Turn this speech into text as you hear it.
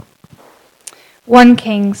1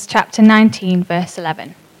 Kings chapter 19, verse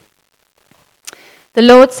 11. The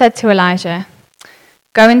Lord said to Elijah,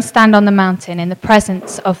 "Go and stand on the mountain in the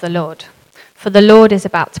presence of the Lord, for the Lord is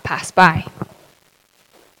about to pass by."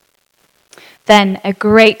 Then a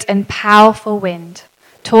great and powerful wind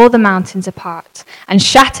tore the mountains apart and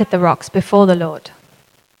shattered the rocks before the Lord.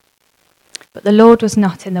 But the Lord was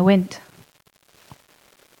not in the wind.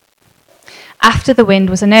 After the wind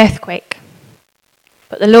was an earthquake,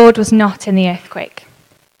 but the Lord was not in the earthquake.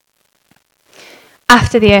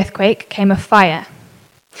 After the earthquake came a fire,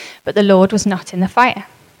 but the Lord was not in the fire.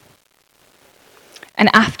 And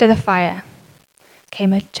after the fire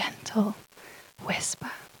came a gentle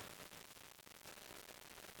whisper.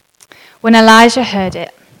 When Elijah heard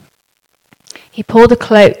it, he pulled a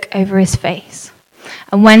cloak over his face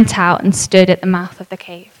and went out and stood at the mouth of the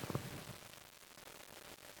cave.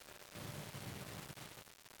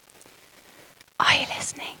 Are you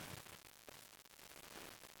listening?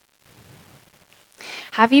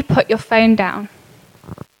 Have you put your phone down,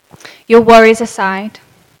 your worries aside,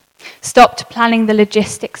 stopped planning the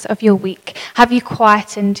logistics of your week? Have you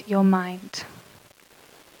quietened your mind?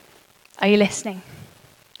 Are you listening?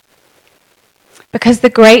 Because the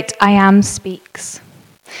great I Am speaks.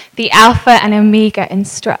 The Alpha and Omega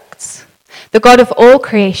instructs. The God of all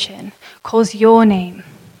creation calls your name.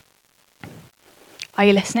 Are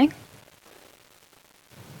you listening?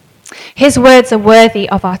 His words are worthy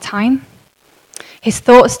of our time. His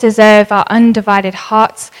thoughts deserve our undivided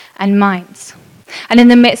hearts and minds. And in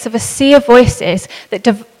the midst of a sea of voices that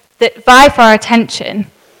vie for our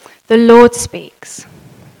attention, the Lord speaks.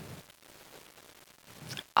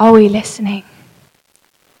 Are we listening?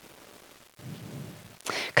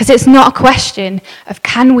 Because it's not a question of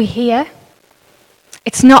can we hear?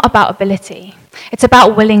 It's not about ability. It's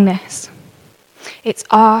about willingness. It's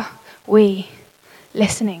are we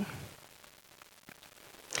listening?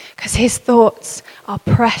 Because his thoughts are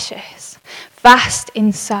precious, vast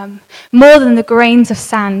in some, more than the grains of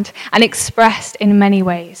sand, and expressed in many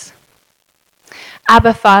ways.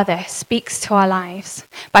 Abba Father speaks to our lives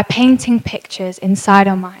by painting pictures inside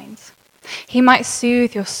our minds. He might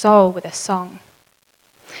soothe your soul with a song.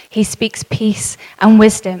 He speaks peace and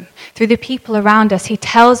wisdom through the people around us. He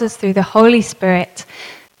tells us through the Holy Spirit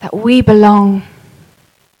that we belong,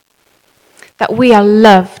 that we are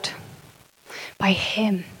loved by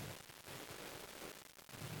him.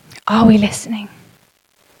 Are we listening?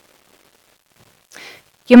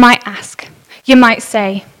 You might ask, you might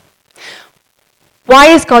say, why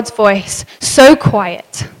is God's voice so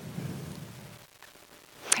quiet?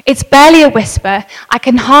 It's barely a whisper. I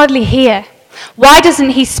can hardly hear. Why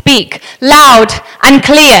doesn't he speak loud and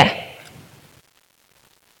clear?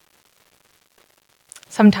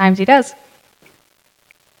 Sometimes he does.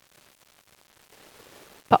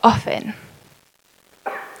 But often,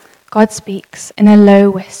 God speaks in a low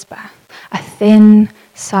whisper, a thin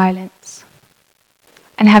silence.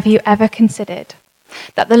 And have you ever considered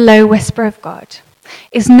that the low whisper of God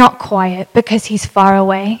is not quiet because he's far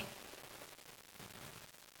away,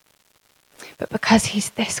 but because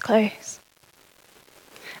he's this close?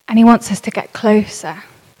 And he wants us to get closer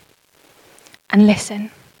and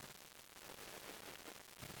listen.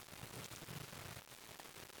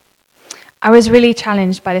 I was really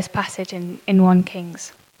challenged by this passage in 1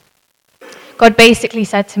 Kings. God basically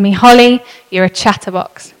said to me, Holly, you're a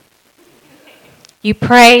chatterbox. You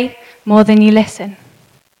pray more than you listen.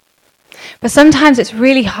 But sometimes it's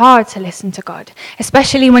really hard to listen to God,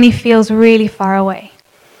 especially when he feels really far away,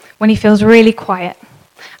 when he feels really quiet,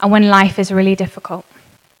 and when life is really difficult.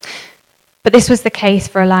 But this was the case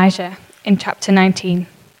for Elijah in chapter 19.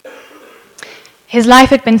 His life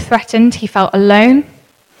had been threatened. He felt alone.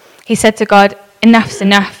 He said to God, enough's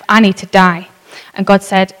enough. I need to die. And God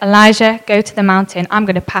said, Elijah, go to the mountain. I'm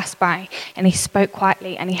going to pass by. And he spoke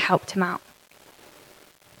quietly and he helped him out.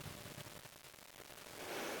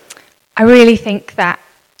 I really think that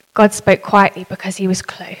God spoke quietly because he was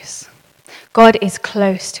close. God is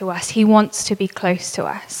close to us. He wants to be close to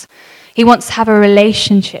us. He wants to have a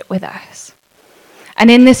relationship with us. And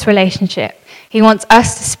in this relationship, he wants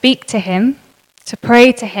us to speak to him, to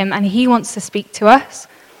pray to him, and he wants to speak to us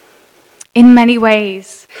in many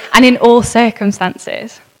ways and in all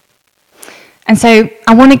circumstances. And so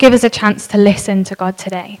I want to give us a chance to listen to God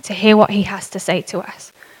today, to hear what he has to say to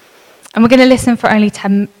us. And we're going to listen for only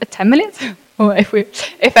 10 minutes, or if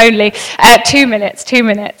only 2 minutes, 2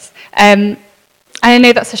 minutes. I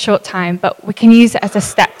know that's a short time, but we can use it as a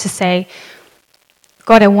step to say,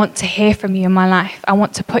 God, I want to hear from you in my life. I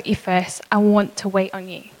want to put you first. I want to wait on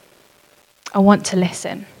you. I want to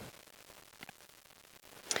listen.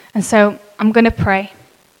 And so I'm going to pray.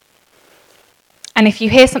 And if you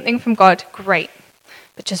hear something from God, great.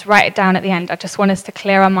 But just write it down at the end. I just want us to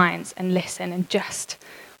clear our minds and listen and just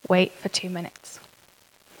wait for 2 minutes.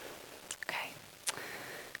 Okay.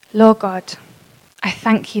 Lord God, I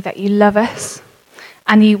thank you that you love us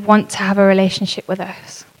and you want to have a relationship with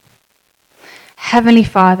us. Heavenly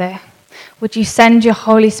Father, would you send your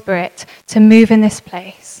Holy Spirit to move in this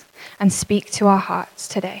place and speak to our hearts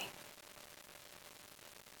today?